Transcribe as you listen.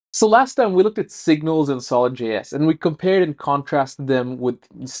So last time we looked at signals in Solid.js and we compared and contrasted them with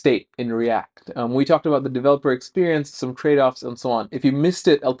state in React. We talked about the developer experience, some trade-offs, and so on. If you missed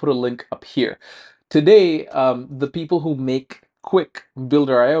it, I'll put a link up here. Today, the people who make Qwik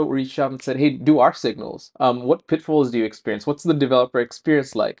Builder.io reached out and said, hey, do our signals. What pitfalls do you experience? What's the developer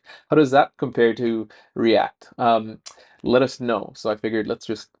experience like? How does that compare to React? Let us know. So I figured let's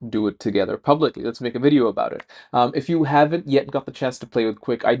just do it together publicly. Let's make a video about it. If you haven't yet got the chance to play with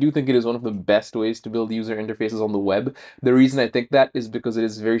Qwik, I do think it is one of the best ways to build user interfaces on the web. The reason I think that is because it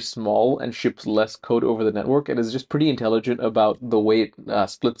is very small and ships less code over the network and is just pretty intelligent about the way it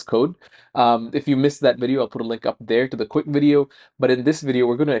splits code. If you missed that video, I'll put a link up there to the Qwik video. But in this video,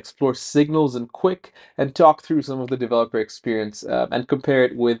 we're going to explore signals in Qwik and talk through some of the developer experience and compare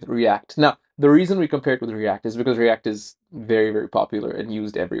it with React. Now, the reason we compare it with React is because React is very, very popular and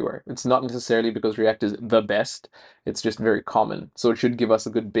used everywhere. It's not necessarily because React is the best, it's just very common. So it should give us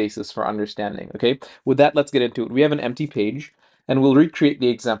a good basis for understanding, okay? With that, let's get into it. We have an empty page, and we'll recreate the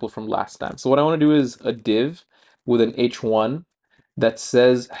example from last time. So what I want to do is a div with an h1 that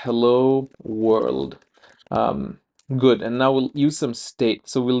says hello world. Good, and now we'll use some state.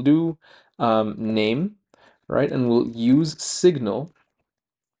 So we'll do name, right? And we'll use signal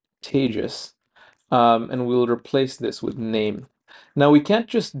Tejas, and we'll replace this with name. Now we can't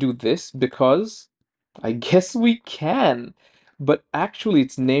just do this because I guess we can, but actually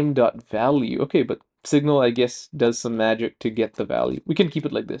it's name.value. Okay, but signal, I guess, does some magic to get the value. We can keep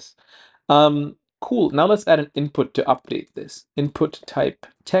it like this. Cool. Now let's add an input to update this. Input type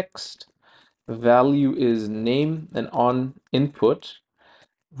text, value is name, and on input,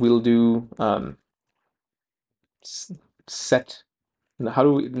 we'll do set. Now, how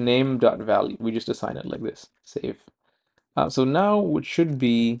do we name dot value? We just assign it like this. Save. So now it should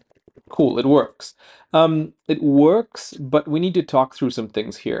be cool. It works. It works, but we need to talk through some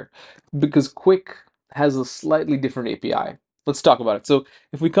things here because Qwik has a slightly different API. Let's talk about it. So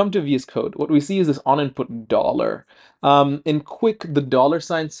if we come to VS Code, what we see is this on input dollar. In Qwik, the dollar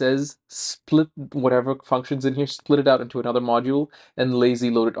sign says split whatever functions in here, split it out into another module, and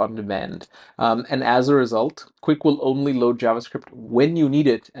lazy load it on demand. And as a result, Qwik will only load JavaScript when you need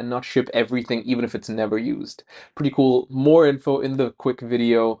it and not ship everything, even if it's never used. Pretty cool. More info in the Qwik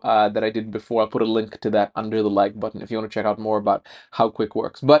video that I did before. I'll put a link to that under the like button if you want to check out more about how Qwik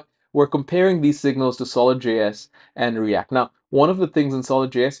works. But we're comparing these signals to Solid.js and React. Now, one of the things in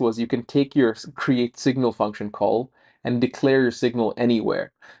Solid.js was you can take your create signal function call and declare your signal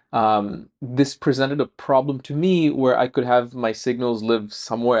anywhere. This presented a problem to me where I could have my signals live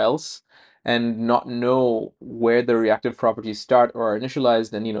somewhere else and not know where the reactive properties start or are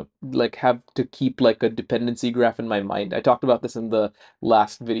initialized, and like have to keep like a dependency graph in my mind. I talked about this in the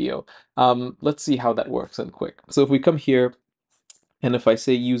last video. Let's see how that works in Qwik. So if we come here, and if I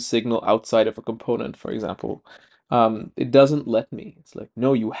say use signal outside of a component, for example, it doesn't let me. It's like,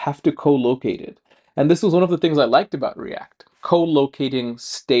 no, you have to co-locate it. And this was one of the things I liked about React, co-locating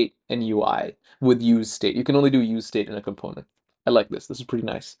state and UI with useState. You can only do useState in a component. I like this. This is pretty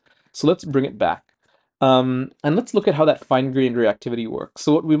nice. So let's bring it back. And let's look at how that fine-grained reactivity works.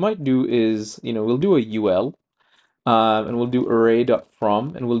 So what we might do is, we'll do a UL, and we'll do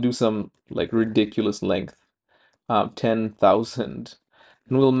array.from, and we'll do some like ridiculous length. 10,000.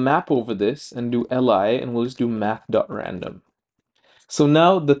 And we'll map over this and do li, and we'll just do math.random. So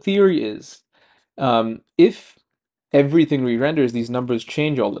now the theory is, if everything re-renders, these numbers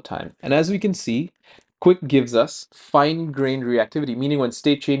change all the time. And as we can see, Qwik gives us fine-grained reactivity, meaning when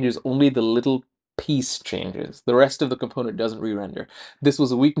state changes, only the little piece changes. The rest of the component doesn't re-render. This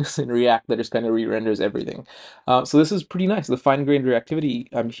was a weakness in React that just kind of re-renders everything. So this is pretty nice. The fine-grained reactivity,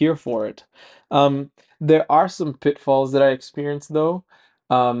 I'm here for it. There are some pitfalls that I experienced though,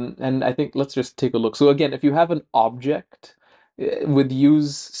 and I think let's just take a look. So again, if you have an object with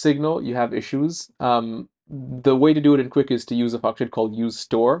use signal, you have issues. The way to do it in Qwik is to use a function called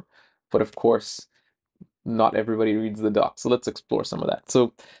useStore, but of course, not everybody reads the doc. So let's explore some of that.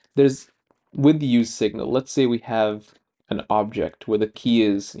 So there's with the use signal, let's say we have an object where the key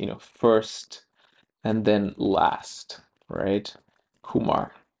is, first and then last, right?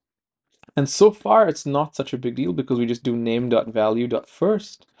 Kumar. And so far, it's not such a big deal because we just do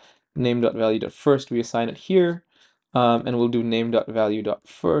name.value.first, name.value.first, we assign it here, and we'll do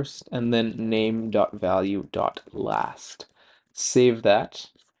name.value.first, and then name.value.last. Save that.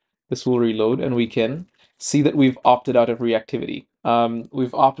 This will reload, and we can see that we've opted out of reactivity.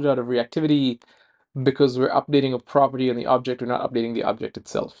 We've opted out of reactivity because we're updating a property on the object, we're not updating the object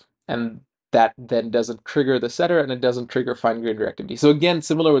itself. And that then doesn't trigger the setter, and it doesn't trigger fine-grained reactivity. So again,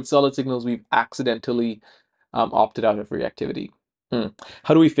 similar with solid signals, we've accidentally opted out of reactivity.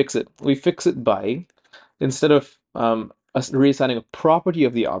 How do we fix it? We fix it by, instead of us reassigning a property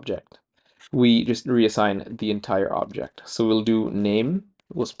of the object, we just reassign the entire object. So we'll do name,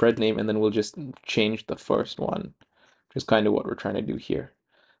 we'll spread name, and then we'll just change the first one, which is kind of what we're trying to do here.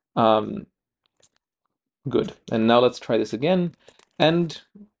 Good. And now let's try this again. And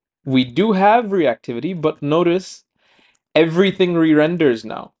we do have reactivity, but notice everything re-renders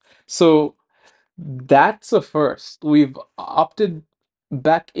now. So that's a first. We've opted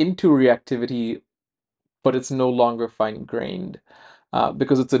back into reactivity, but it's no longer fine-grained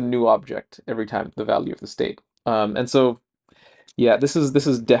because it's a new object every time the value of the state. And so, yeah, this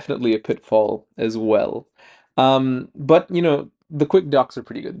is definitely a pitfall as well. But you know, the quick docs are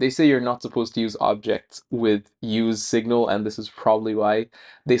pretty good. They say you're not supposed to use objects with useSignal, and this is probably why.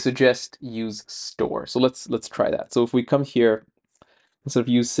 They suggest useStore. So let's try that. So if we come here, instead of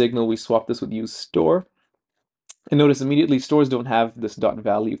useSignal, we swap this with useStore. And notice immediately stores don't have this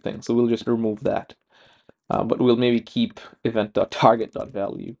 .value thing, so we'll just remove that. But we'll maybe keep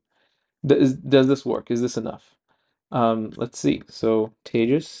event.target.value. Does this work? Is this enough? Let's see. So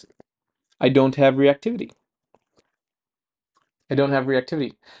Tejas, I don't have reactivity. I don't have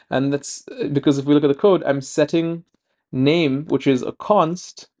reactivity. And that's because if we look at the code, I'm setting name, which is a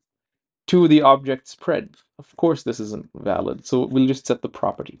const, to the object spread. Of course, this isn't valid. So we'll just set the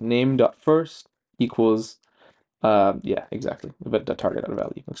property name.first equals, yeah, exactly,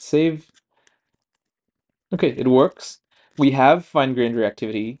 event.target.value. Let's save. Okay, it works. We have fine-grained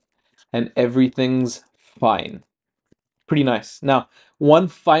reactivity, and everything's fine. Pretty nice. Now, one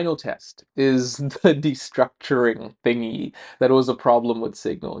final test is the destructuring thingy that was a problem with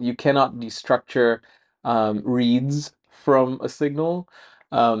Signal. You cannot destructure reads from a signal.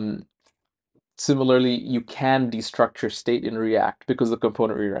 Similarly, you can destructure state in React because the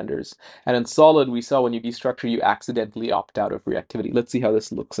component re-renders. And in Solid, we saw when you destructure, you accidentally opt out of reactivity. Let's see how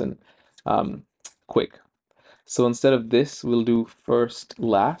this looks in Qwik. So instead of this, we'll do first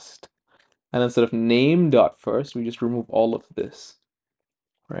last. And instead of name.first, we just remove all of this,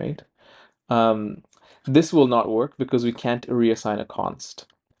 right? This will not work because we can't reassign a const.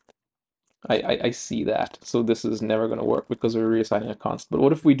 I see that. So this is never going to work because we're reassigning a const. But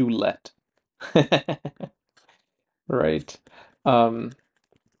what if we do let? Right?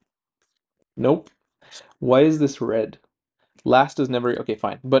 Nope. Why is this red? Last is never, okay,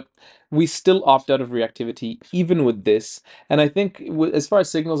 fine. But we still opt out of reactivity even with this. And I think as far as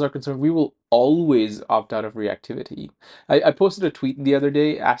signals are concerned, we will always opt out of reactivity. I posted a tweet the other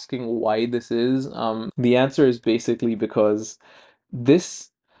day asking why this is. The answer is basically because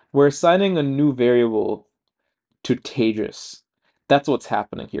we're assigning a new variable to Tejas. That's what's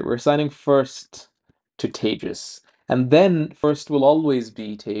happening here. We're assigning first to Tejas. And then first will always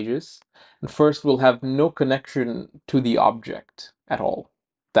be Tejas. And first will have no connection to the object at all.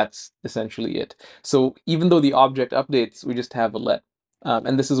 That's essentially it. So even though the object updates, we just have a let.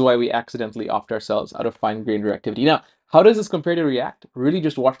 And this is why we accidentally opt ourselves out of fine-grained reactivity. Now, how does this compare to React? Really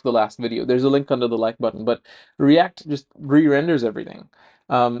just watch the last video. There's a link under the like button, but React just re-renders everything.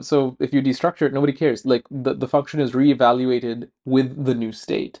 So if you destructure it, nobody cares. Like the function is reevaluated with the new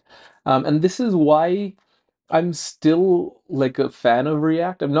state. And this is why I'm still like a fan of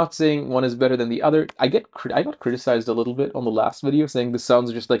React. I'm not saying one is better than the other. I got criticized a little bit on the last video saying this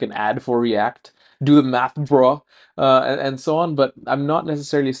sounds just like an ad for React. Do the math, bro, and so on. But I'm not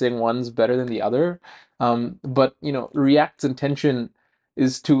necessarily saying one's better than the other. But you know, React's intention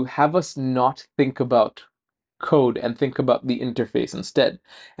is to have us not think about code and think about the interface instead.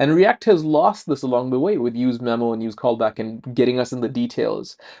 And React has lost this along the way with use memo and use callback and getting us in the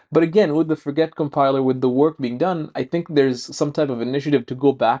details. But again, with the forget compiler, with the work being done, I think there's some type of initiative to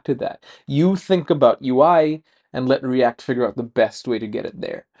go back to that. You think about UI and let React figure out the best way to get it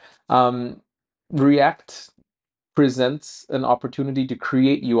there. React presents an opportunity to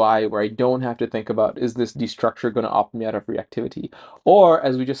create UI where I don't have to think about, is this destructure going to opt me out of reactivity? Or,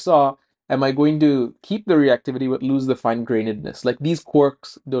 as we just saw, am I going to keep the reactivity but lose the fine-grainedness? Like these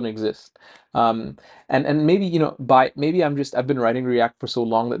quirks don't exist. And maybe, you know, maybe I've been writing React for so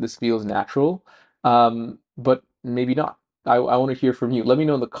long that this feels natural, but maybe not. I want to hear from you. Let me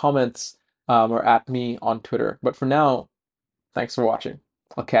know in the comments or at me on Twitter. But for now, thanks for watching.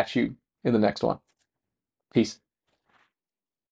 I'll catch you in the next one. Peace.